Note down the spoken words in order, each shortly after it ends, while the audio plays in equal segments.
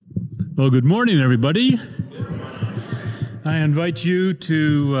Well, good morning, everybody. I invite you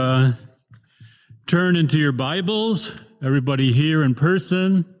to turn into your Bibles, everybody here in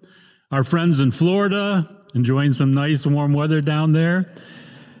person, our friends in Florida, enjoying some nice warm weather down there,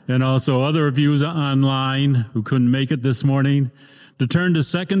 and also other of you online who couldn't make it this morning, to turn to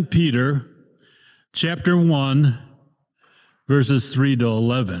 2 Peter chapter 1, verses 3 to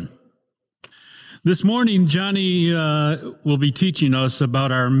 11. This morning, Johnny will be teaching us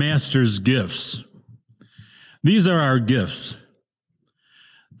about our Master's gifts. These are our gifts: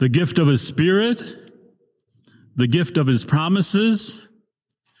 the gift of His Spirit, the gift of His promises,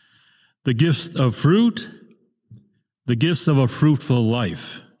 the gifts of fruit, the gifts of a fruitful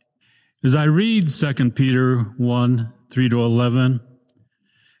life. As I read 2 Peter 1, 3 to 11,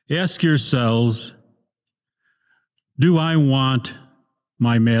 ask yourselves, do I want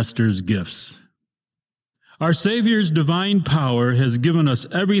my Master's gifts? Our Savior's divine power has given us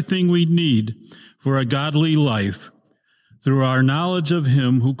everything we need for a godly life through our knowledge of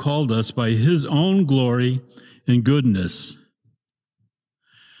Him who called us by His own glory and goodness.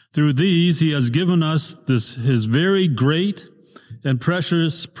 Through these, He has given us His very great and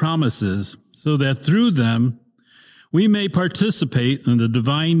precious promises, so that through them we may participate in the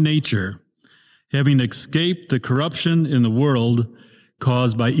divine nature, having escaped the corruption in the world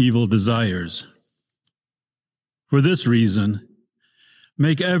caused by evil desires. For this reason,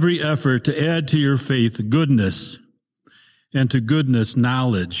 make every effort to add to your faith goodness, and to goodness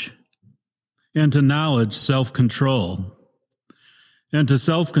knowledge, and to knowledge self-control, and to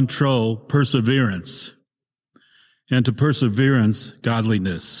self-control perseverance, and to perseverance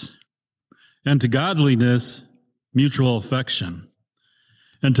godliness, and to godliness mutual affection,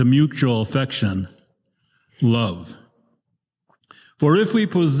 and to mutual affection love. For if we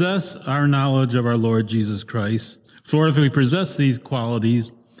possess our knowledge of our Lord Jesus Christ, for if we possess these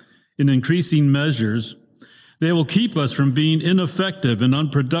qualities in increasing measures, they will keep us from being ineffective and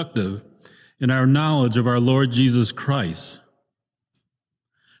unproductive in our knowledge of our Lord Jesus Christ.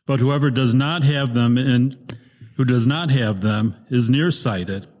 But whoever does not have them is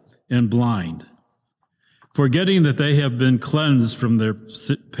nearsighted and blind, forgetting that they have been cleansed from their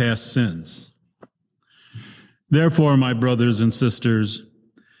past sins. Therefore, my brothers and sisters,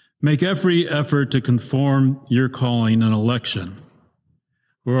 make every effort to conform your calling and election.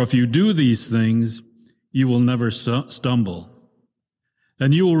 For if you do these things, you will never stumble,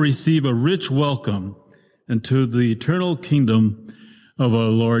 and you will receive a rich welcome into the eternal kingdom of our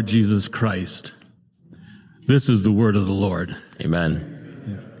Lord Jesus Christ. This is the word of the Lord. Amen.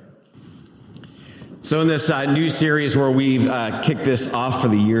 So in this new series where we've kicked this off for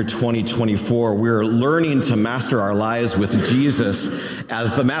the year 2024, we're learning to master our lives with Jesus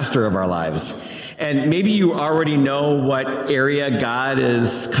as the master of our lives. And maybe you already know what area God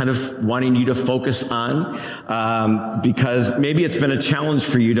is kind of wanting you to focus on, because maybe it's been a challenge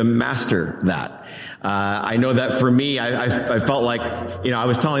for you to master that. I know that for me, I felt like, I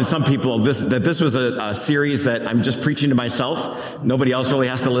was telling some people that this was a series that I'm just preaching to myself. Nobody else really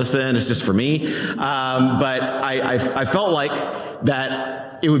has to listen. It's just for me. But I felt like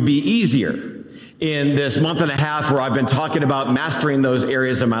that it would be easier in this month and a half where I've been talking about mastering those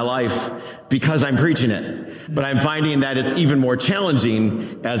areas of my life because I'm preaching it. But I'm finding that it's even more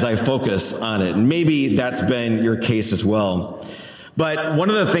challenging as I focus on it. And maybe that's been your case as well. But one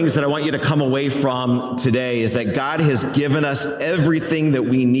of the things that I want you to come away from today is that God has given us everything that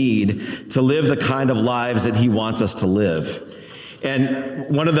we need to live the kind of lives that He wants us to live.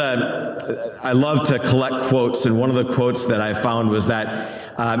 And I love to collect quotes, and one of the quotes that I found was that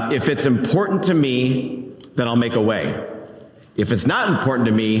if it's important to me, then I'll make a way. If it's not important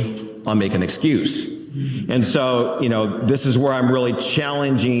to me, I'll make an excuse. And so, this is where I'm really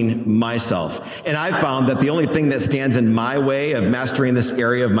challenging myself. And I found that the only thing that stands in my way of mastering this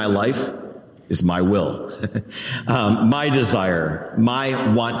area of my life is my will, my desire,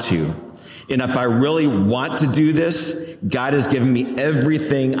 my want to. And if I really want to do this, God has given me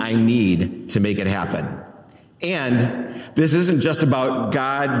everything I need to make it happen. And this isn't just about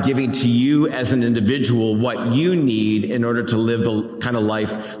God giving to you as an individual what you need in order to live the kind of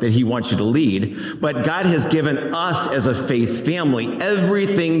life that He wants you to lead, but God has given us as a faith family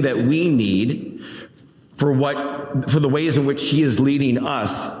everything that we need for the ways in which He is leading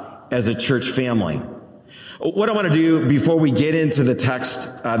us as a church family. What I want to do before we get into the text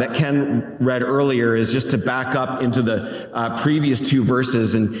that Ken read earlier is just to back up into the previous two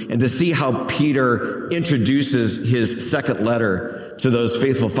verses and to see how Peter introduces his second letter to those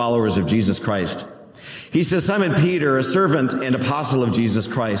faithful followers of Jesus Christ. He says, Simon Peter, a servant and apostle of Jesus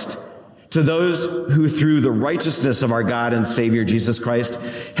Christ, to those who through the righteousness of our God and Savior Jesus Christ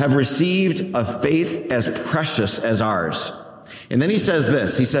have received a faith as precious as ours. And then he says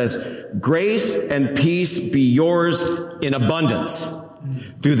this, he says, grace and peace be yours in abundance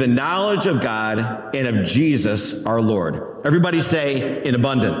through the knowledge of God and of Jesus our Lord. Everybody say, in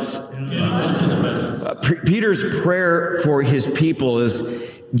abundance. Peter's prayer for his people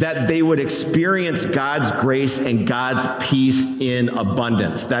is that they would experience God's grace and God's peace in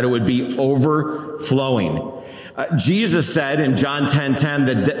abundance, that it would be overflowing. Jesus said in John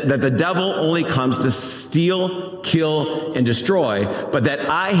 10:10 that the devil only comes to steal, kill, and destroy, but that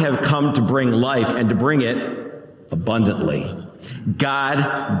I have come to bring life and to bring it abundantly.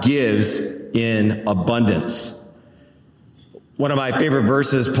 God gives in abundance. One of my favorite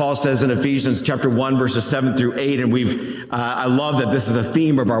verses, Paul says in Ephesians chapter 1, verses 7 through 8, and I love that this is a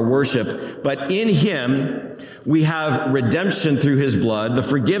theme of our worship, but in him we have redemption through his blood, the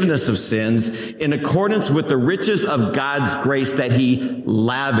forgiveness of sins, in accordance with the riches of God's grace that he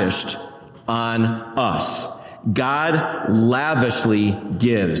lavished on us. God lavishly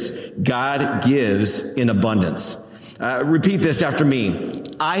gives. God gives in abundance. Repeat this after me.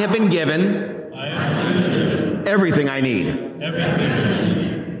 I have been given everything I need.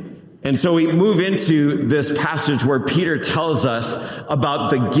 And so we move into this passage where Peter tells us about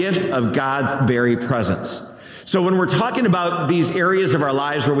the gift of God's very presence. So when we're talking about these areas of our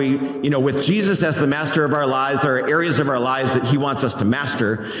lives where we, with Jesus as the master of our lives, there are areas of our lives that he wants us to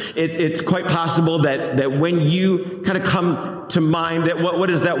master. It's quite possible that when you kind of come to mind that what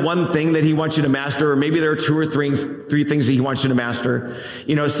is that one thing that he wants you to master, or maybe there are two or three things that he wants you to master.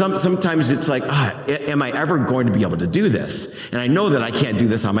 Sometimes it's like, am I ever going to be able to do this? And I know that I can't do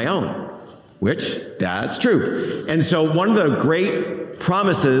this on my own. Which, that's true. And so one of the great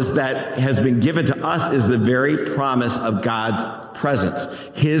promises that has been given to us is the very promise of God's presence,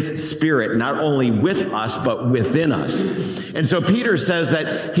 his spirit, not only with us, but within us. And so Peter says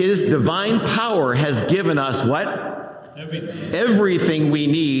that his divine power has given us what? Everything we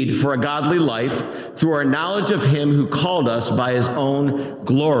need for a godly life through our knowledge of him who called us by his own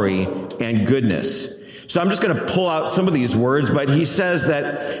glory and goodness. So I'm just going to pull out some of these words, but he says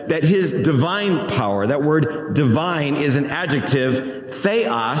that his divine power, that word divine is an adjective,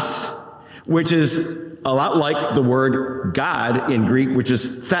 theos, which is a lot like the word God in Greek, which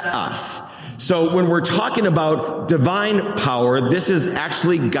is theos. So when we're talking about divine power, this is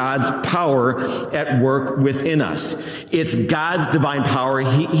actually God's power at work within us. It's God's divine power.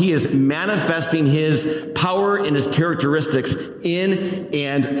 He is manifesting his power and his characteristics in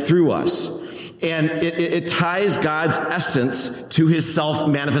and through us. And it ties God's essence to his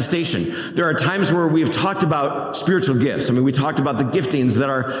self-manifestation. There are times where we've talked about spiritual gifts. I mean, we talked about the giftings that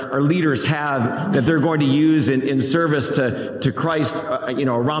our leaders have that they're going to use in service to Christ,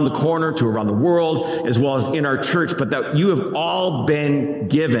 around the corner, to around the world, as well as in our church, but that you have all been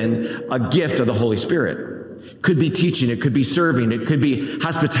given a gift of the Holy Spirit. Could be teaching, it could be serving, it could be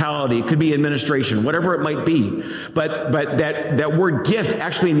hospitality, it could be administration, whatever it might be. But that word gift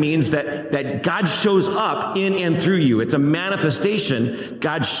actually means that God shows up in and through you. It's a manifestation,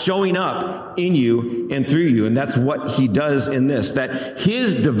 God showing up in you and through you. And that's what he does in this, that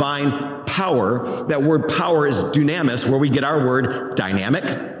his divine power, that word power is dunamis, where we get our word dynamic,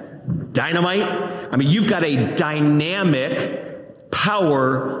 dynamite. I mean, you've got a dynamic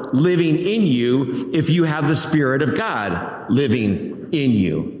power living in you if you have the Spirit of God living in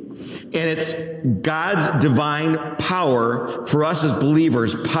you. And it's God's divine power for us as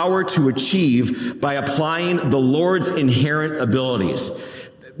believers, power to achieve by applying the Lord's inherent abilities.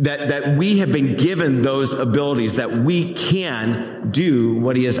 That we have been given those abilities, that we can do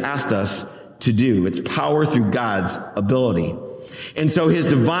what he has asked us to do. It's power through God's ability. And so his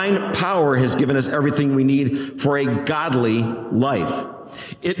divine power has given us everything we need for a godly life.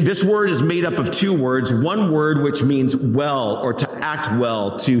 This word is made up of two words. One word which means well, or to act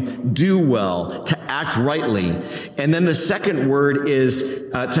well, to do well, to act rightly. And then the second word is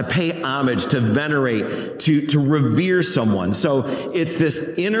to pay homage, to venerate, to revere someone. So it's this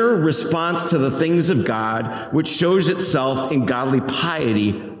inner response to the things of God, which shows itself in godly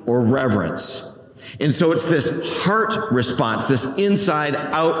piety or reverence. And so it's this heart response, this inside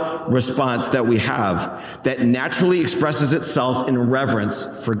out response that we have that naturally expresses itself in reverence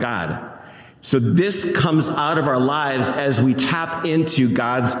for God. So this comes out of our lives as we tap into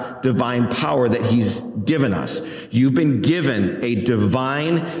God's divine power that he's given us. You've been given a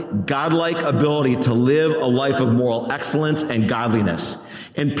divine, godlike ability to live a life of moral excellence and godliness.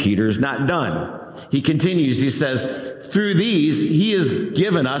 And Peter's not done. He continues, he says, through these, he has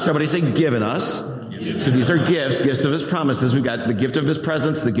given us, everybody say given us. So these are gifts of his promises. We've got the gift of his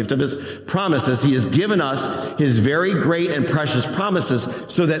presence, the gift of his promises. He has given us his very great and precious promises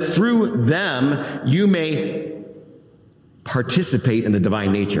so that through them you may participate in the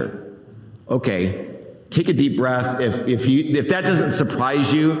divine nature. Okay, take a deep breath. If that doesn't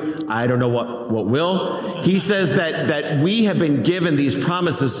surprise you, I don't know what will. He says that we have been given these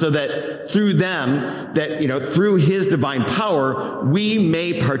promises so that through them, through his divine power, we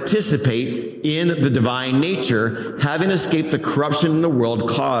may participate in the divine nature, having escaped the corruption in the world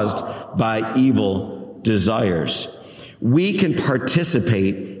caused by evil desires. We can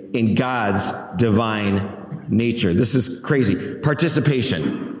participate in God's divine nature. This is crazy.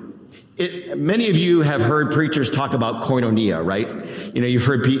 Participation. Many of you have heard preachers talk about koinonia, right? You've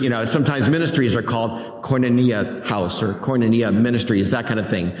heard, sometimes ministries are called koinonia house or koinonia ministries, that kind of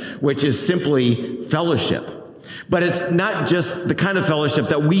thing, which is simply fellowship. But it's not just the kind of fellowship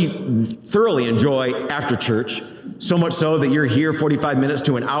that we thoroughly enjoy after church, so much so that you're here 45 minutes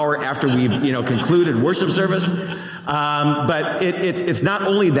to an hour after we've, concluded worship service. But it's not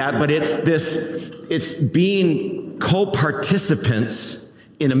only that, but it's being co-participants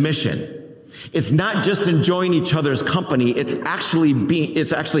in a mission. It's not just enjoying each other's company. It's actually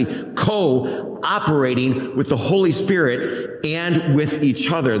co-operating with the Holy Spirit and with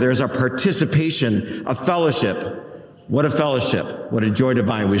each other. There's a participation, a fellowship. What a fellowship. What a joy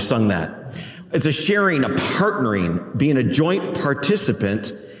divine. We've sung that. It's a sharing, a partnering, being a joint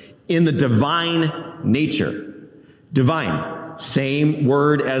participant in the divine nature. Divine, same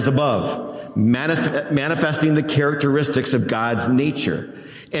word as above. Manifesting the characteristics of God's nature.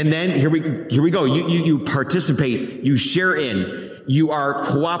 And then here we go. You participate, you share in, you are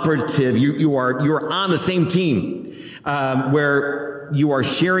cooperative, you are on the same team, where you are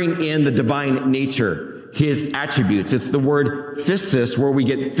sharing in the divine nature, his attributes. It's the word physis, where we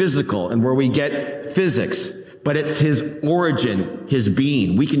get physical and where we get physics, but it's his origin, his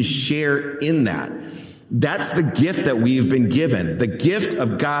being. We can share in that. That's the gift that we've been given. The gift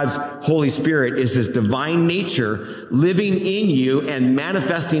of God's Holy Spirit is his divine nature living in you and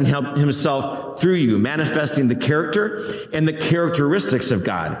manifesting himself through you, manifesting the character and the characteristics of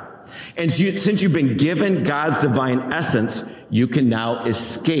God. And since you've been given God's divine essence, you can now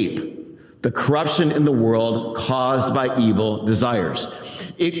escape the corruption in the world caused by evil desires.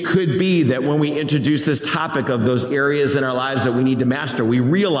 It could be that when we introduce this topic of those areas in our lives that we need to master, we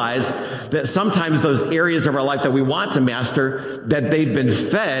realize that sometimes those areas of our life that we want to master, that they've been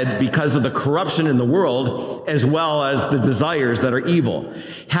fed because of the corruption in the world, as well as the desires that are evil.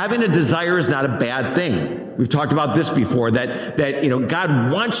 Having a desire is not a bad thing. We've talked about this before, that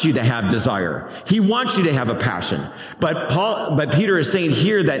God wants you to have desire. He wants you to have a passion. But Peter is saying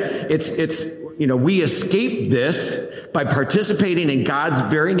here that we escape this by participating in God's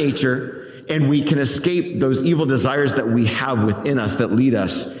very nature, and we can escape those evil desires that we have within us that lead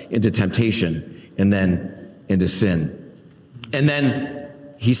us into temptation and then into sin. And then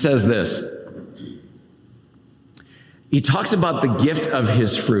he says this. He talks about the gift of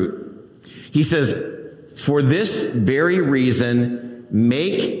his fruit. He says, for this very reason,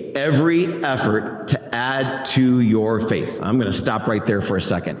 make every effort to add to your faith. I'm going to stop right there for a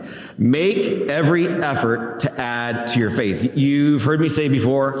second. Make every effort to add to your faith. You've heard me say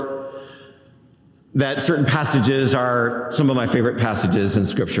before that certain passages are some of my favorite passages in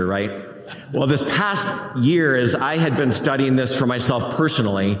Scripture, right? Well, this past year, as I had been studying this for myself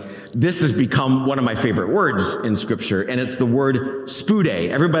personally, this has become one of my favorite words in Scripture, and it's the word spude.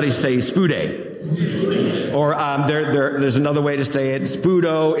 Everybody say spude. Or there's another way to say it,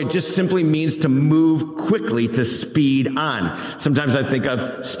 spudo. It just simply means to move quickly, to speed on. Sometimes I think of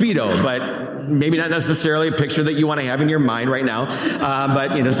speedo, but maybe not necessarily a picture that you want to have in your mind right now.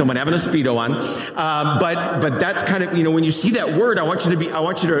 But someone having a speedo on. But that's kind of, when you see that word, I want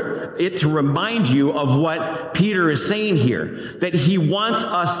it to remind you of what Peter is saying here, that he wants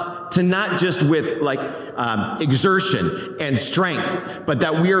us to not just with exertion and strength, but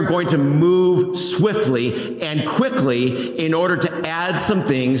that we are going to move swiftly and quickly in order to add some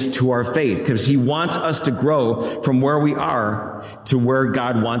things to our faith, because he wants us to grow from where we are to where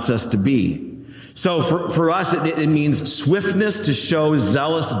God wants us to be. So for us, it means swiftness to show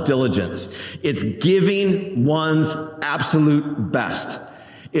zealous diligence. It's giving one's absolute best.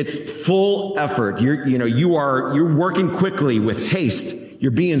 It's full effort. You're working quickly with haste.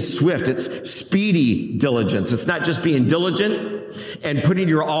 You're being swift. It's speedy diligence. It's not just being diligent and putting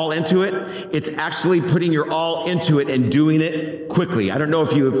your all into it. It's actually putting your all into it and doing it quickly. I don't know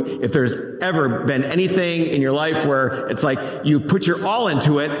if there's ever been anything in your life where it's like you put your all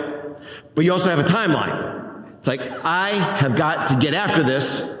into it, but you also have a timeline. It's like, I have got to get after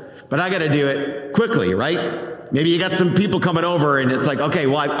this but I got to do it quickly, right? Maybe you got some people coming over and it's like, okay,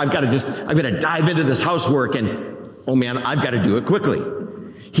 well, I've got to dive into this housework and, oh man, I've got to do it quickly.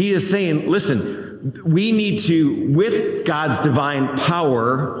 He is saying, listen, we need to, with God's divine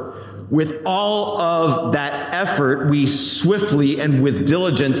power, with all of that effort, we swiftly and with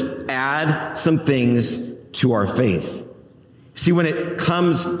diligence add some things to our faith. See, when it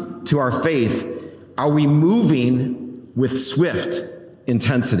comes to our faith, are we moving with swift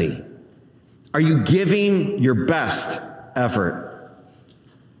intensity? Are you giving your best effort?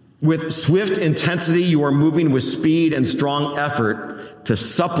 With swift intensity, you are moving with speed and strong effort to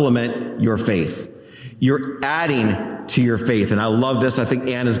supplement your faith. You're adding to your faith. And I love this. I think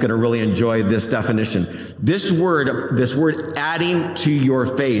Ann is going to really enjoy this definition. This word adding to your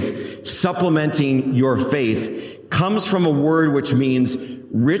faith, supplementing your faith, comes from a word which means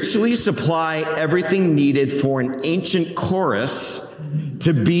richly supply everything needed for an ancient chorus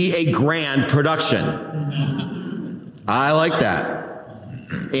to be a grand production. I like that.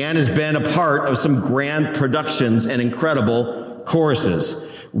 Ann has been a part of some grand productions and incredible choruses.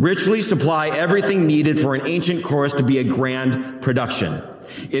 Richly supply everything needed for an ancient chorus to be a grand production.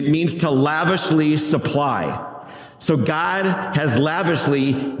 It means to lavishly supply. So God has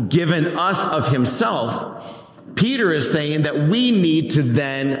lavishly given us of himself. Peter is saying that we need to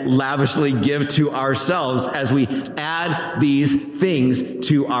then lavishly give to ourselves as we add these things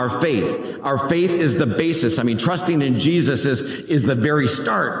to our faith. Our faith is the basis. I mean, trusting in Jesus is the very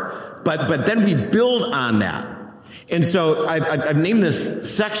start. But then we build on that. And so I've named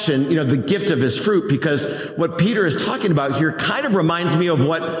this section, the gift of his fruit, because what Peter is talking about here kind of reminds me of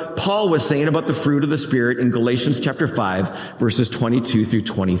what Paul was saying about the fruit of the Spirit in Galatians chapter 5, verses 22 through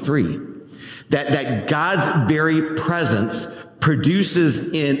 23. That God's very presence produces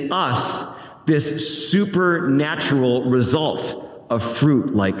in us this supernatural result of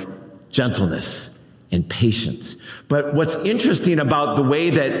fruit like gentleness and patience. But what's interesting about the way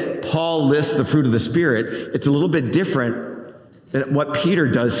that Paul lists the fruit of the Spirit, it's a little bit different than what Peter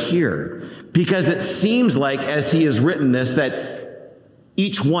does here. Because it seems like, as he has written this, that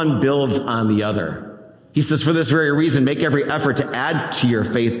each one builds on the other. He says, for this very reason, make every effort to add to your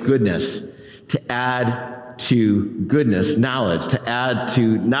faith goodness, to add to goodness knowledge, to add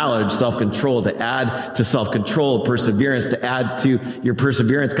to knowledge self-control, to add to self-control perseverance, to add to your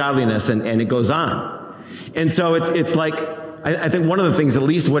perseverance godliness, and it goes on. And so it's like, I think one of the things, at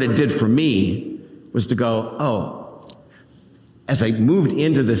least what it did for me, was to go, oh, as I moved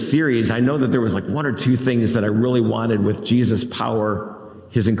into this series, I know that there was like one or two things that I really wanted with Jesus' power,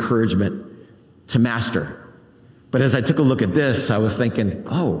 his encouragement, to master. But as I took a look at this, I was thinking,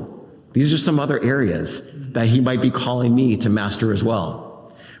 oh, these are some other areas that he might be calling me to master as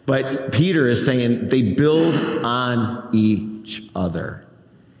well. But Peter is saying they build on each other.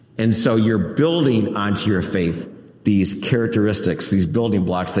 And so you're building onto your faith these characteristics, these building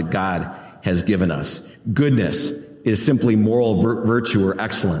blocks that God has given us. Goodness is simply moral virtue or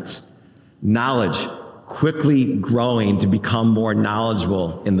excellence. Knowledge, quickly growing to become more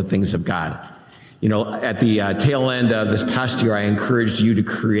knowledgeable in the things of God. At the tail end of this past year, I encouraged you to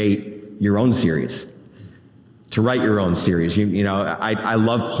create your own series, to write your own series. I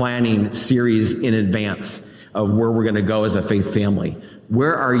love planning series in advance of where we're going to go as a faith family.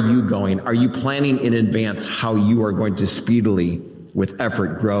 Where are you going? Are you planning in advance how you are going to speedily, with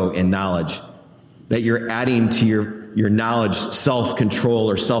effort, grow in knowledge? That you're adding to your knowledge self-control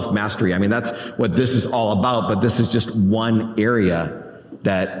or self-mastery. I mean, that's what this is all about, but this is just one area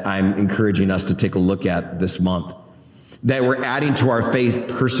that I'm encouraging us to take a look at this month. That we're adding to our faith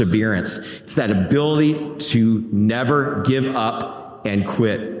perseverance. It's that ability to never give up and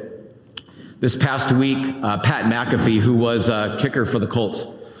quit. This past week, Pat McAfee, who was a kicker for the Colts,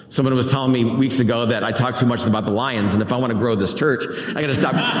 someone was telling me weeks ago that I talk too much about the Lions, and if I want to grow this church, I got to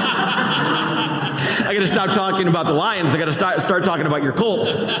stop. I got to stop talking about the Lions. I got to start talking about your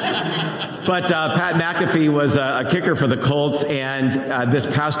Colts. But Pat McAfee was a kicker for the Colts, and this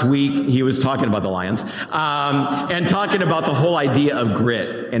past week he was talking about the Lions and talking about the whole idea of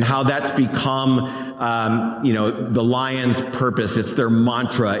grit and how that's become the Lions' purpose. It's their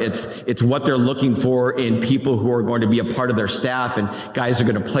mantra. It's what they're looking for in people who are going to be a part of their staff and guys who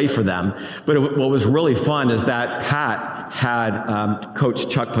are going to play for them. But what was really fun is that Pat had Coach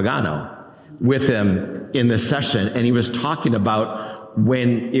Chuck Pagano with him in this session, and he was talking about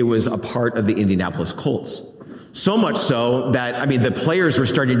when it was a part of the Indianapolis Colts. So much so that, the players were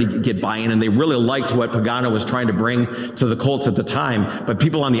starting to get buy-in, and they really liked what Pagano was trying to bring to the Colts at the time. But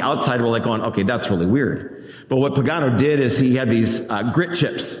people on the outside were like going, okay, that's really weird. But what Pagano did is he had these grit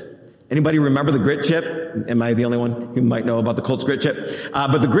chips, Anybody remember the grit chip? Am I the only one who might know about the Colts grit chip?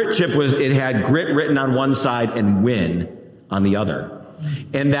 But the grit chip it had grit written on one side and win on the other.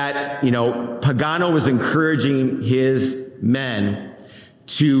 And that, Pagano was encouraging his men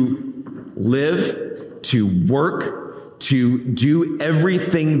to live, to work, to do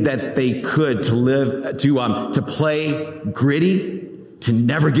everything that they could to live, to play gritty, to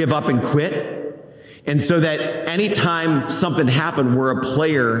never give up and quit. And so that anytime something happened where a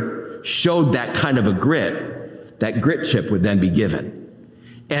player showed that kind of a grit, that grit chip would then be given.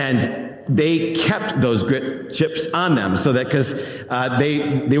 And they kept those grit chips on them so that, because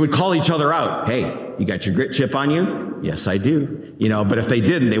they would call each other out. Hey, you got your grit chip on you? Yes, I do. But if they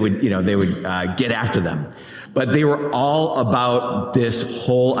didn't, they would get after them. But they were all about this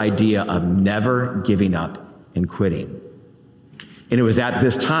whole idea of never giving up and quitting. And it was at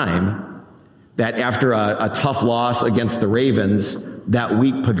this time that after a tough loss against the Ravens, that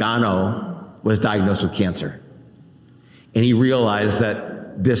week Pagano was diagnosed with cancer. And he realized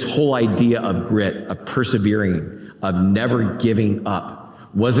that this whole idea of grit, of persevering, of never giving up,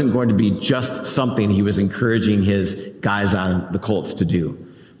 wasn't going to be just something he was encouraging his guys on the Colts to do,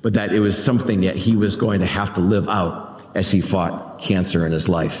 but that it was something that he was going to have to live out as he fought cancer in his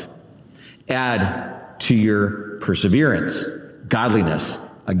life. Add to your perseverance godliness.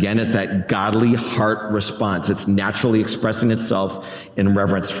 Again, it's that godly heart response. It's naturally expressing itself in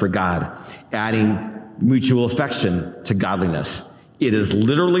reverence for God. Adding mutual affection to godliness. It is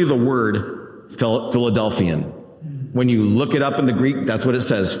literally the word Philadelphian. When you look it up in the Greek, that's what it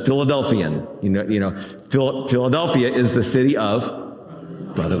says, Philadelphian. Philadelphia is the city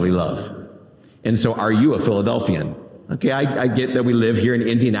of brotherly love. And so are you a Philadelphian? Okay, I get that we live here in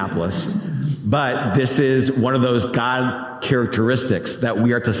Indianapolis, but this is one of those God characteristics that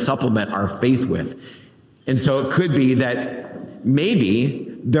we are to supplement our faith with. And so it could be that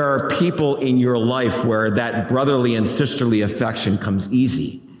maybe there are people in your life where that brotherly and sisterly affection comes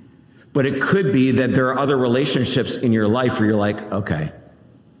easy. But it could be that there are other relationships in your life where you're like, okay,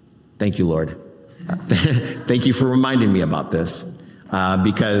 thank you, Lord. Thank you for reminding me about this.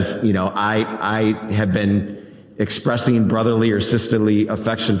 Because, I have been expressing brotherly or sisterly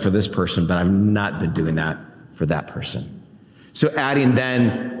affection for this person, but I've not been doing that for that person. So adding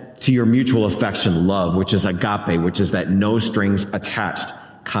then to your mutual affection, love, which is agape, which is that no strings attached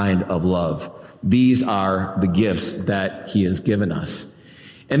kind of love. These are the gifts that he has given us.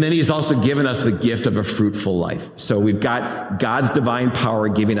 And then he's also given us the gift of a fruitful life. So we've got God's divine power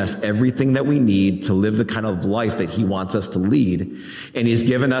giving us everything that we need to live the kind of life that he wants us to lead. And he's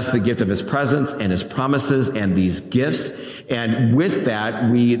given us the gift of his presence and his promises and these gifts. And with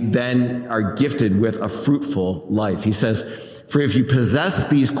that, we then are gifted with a fruitful life. He says, for if you possess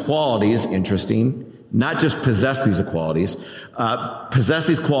these qualities, interesting, not just possess these qualities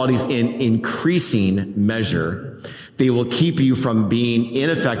in increasing measure, they will keep you from being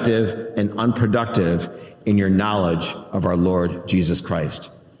ineffective and unproductive in your knowledge of our Lord Jesus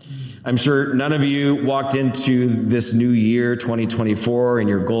Christ. I'm sure none of you walked into this new year, 2024, and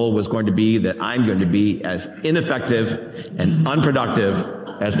your goal was going to be that I'm going to be as ineffective and unproductive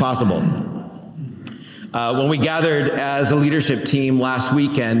as possible. When we gathered as a leadership team last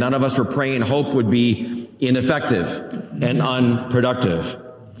weekend, none of us were praying hope would be ineffective and unproductive.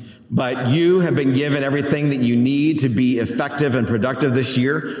 But you have been given everything that you need to be effective and productive this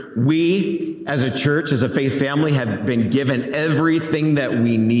year. We, as a church, as a faith family, have been given everything that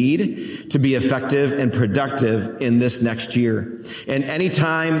we need to be effective and productive in this next year. And any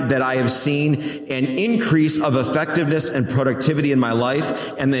time that I have seen an increase of effectiveness and productivity in my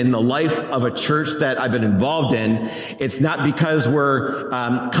life and in the life of a church that I've been involved in, it's not because we're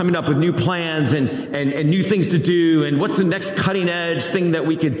coming up with new plans and new things to do and what's the next cutting edge thing that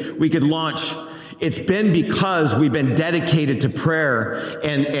we could launch. It's been because we've been dedicated to prayer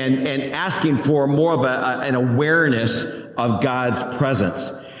and asking for more of an awareness of God's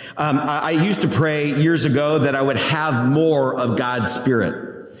presence. I used to pray years ago that I would have more of God's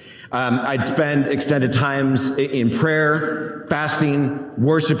Spirit. I'd spend extended times in prayer, fasting,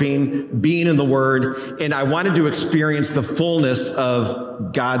 worshiping, being in the Word, and I wanted to experience the fullness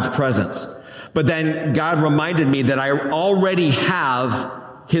of God's presence. But then God reminded me that I already have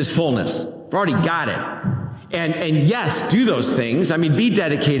his fullness. I've already got it. And yes, do those things. I mean, be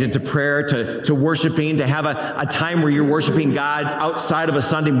dedicated to prayer, to worshiping, to have a time where you're worshiping God outside of a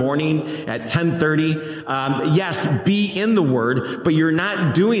Sunday morning at 10:30. Yes, be in the Word, but you're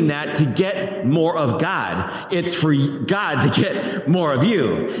not doing that to get more of God. It's for God to get more of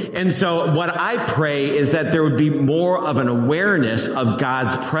you. And so what I pray is that there would be more of an awareness of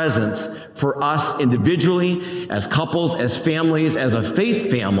God's presence for us individually, as couples, as families, as a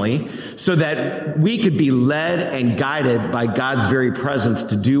faith family, so that we could be led and guided by God's very presence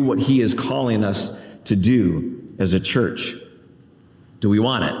to do what he is calling us to do as a church. Do we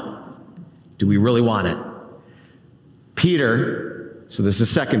want it? Do we really want it? Peter, so this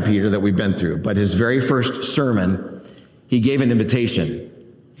is 2 Peter that we've been through, but his very first sermon, he gave an invitation.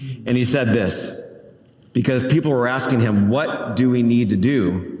 And he said this, because people were asking him, what do we need to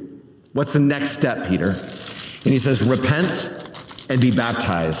do? What's the next step, Peter? And he says, repent and be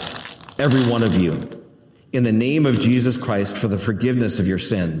baptized, every one of you, in the name of Jesus Christ for the forgiveness of your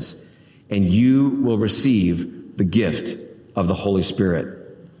sins, and you will receive the gift of the Holy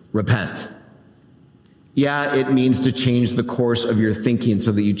Spirit. Repent. Yeah, it means to change the course of your thinking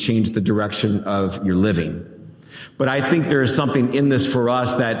so that you change the direction of your living. But I think there is something in this for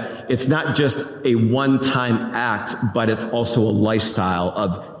us that it's not just a one-time act, but it's also a lifestyle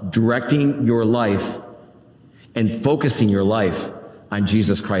of directing your life and focusing your life on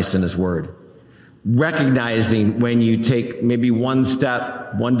Jesus Christ and his word. Recognizing when you take maybe one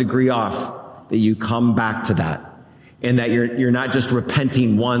step, 1 degree off, that you come back to that. And that you're not just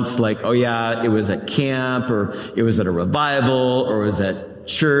repenting once like, oh yeah, it was at camp, or it was at a revival, or it was at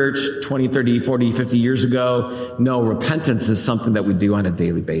church 20, 30, 40, 50 years ago. No, repentance is something that we do on a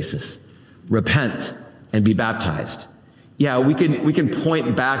daily basis. Repent and be baptized. Yeah, we can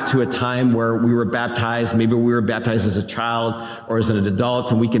point back to a time where we were baptized. Maybe we were baptized as a child or as an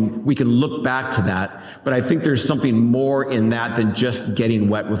adult, and we can look back to that. But I think there's something more in that than just getting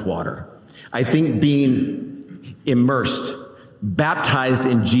wet with water. I think being immersed, baptized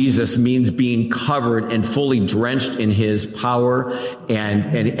in Jesus, means being covered and fully drenched in his power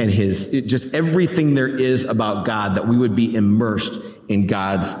and his, just everything there is about God, that we would be immersed in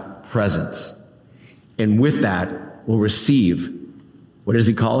God's presence. And with that, we'll receive, what does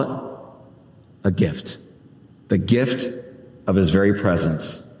he call it? A gift. The gift of his very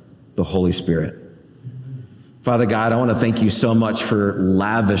presence, the Holy Spirit. Father God, I want to thank you so much for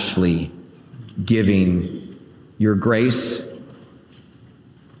lavishly giving your grace,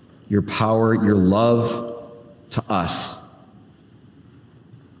 your power, your love to us.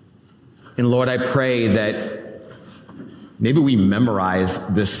 And Lord, I pray that maybe we memorize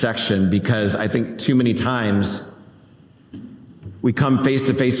this section, because I think too many times we come face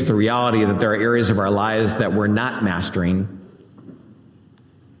to face with the reality that there are areas of our lives that we're not mastering,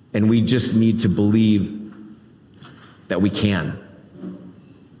 and we just need to believe that we can.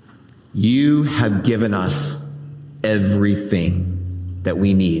 You have given us everything that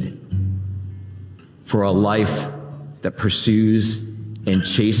we need for a life that pursues and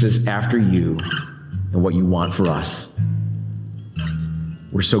chases after you and what you want for us.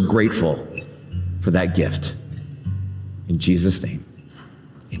 We're so grateful for that gift. In Jesus' name,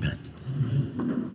 amen.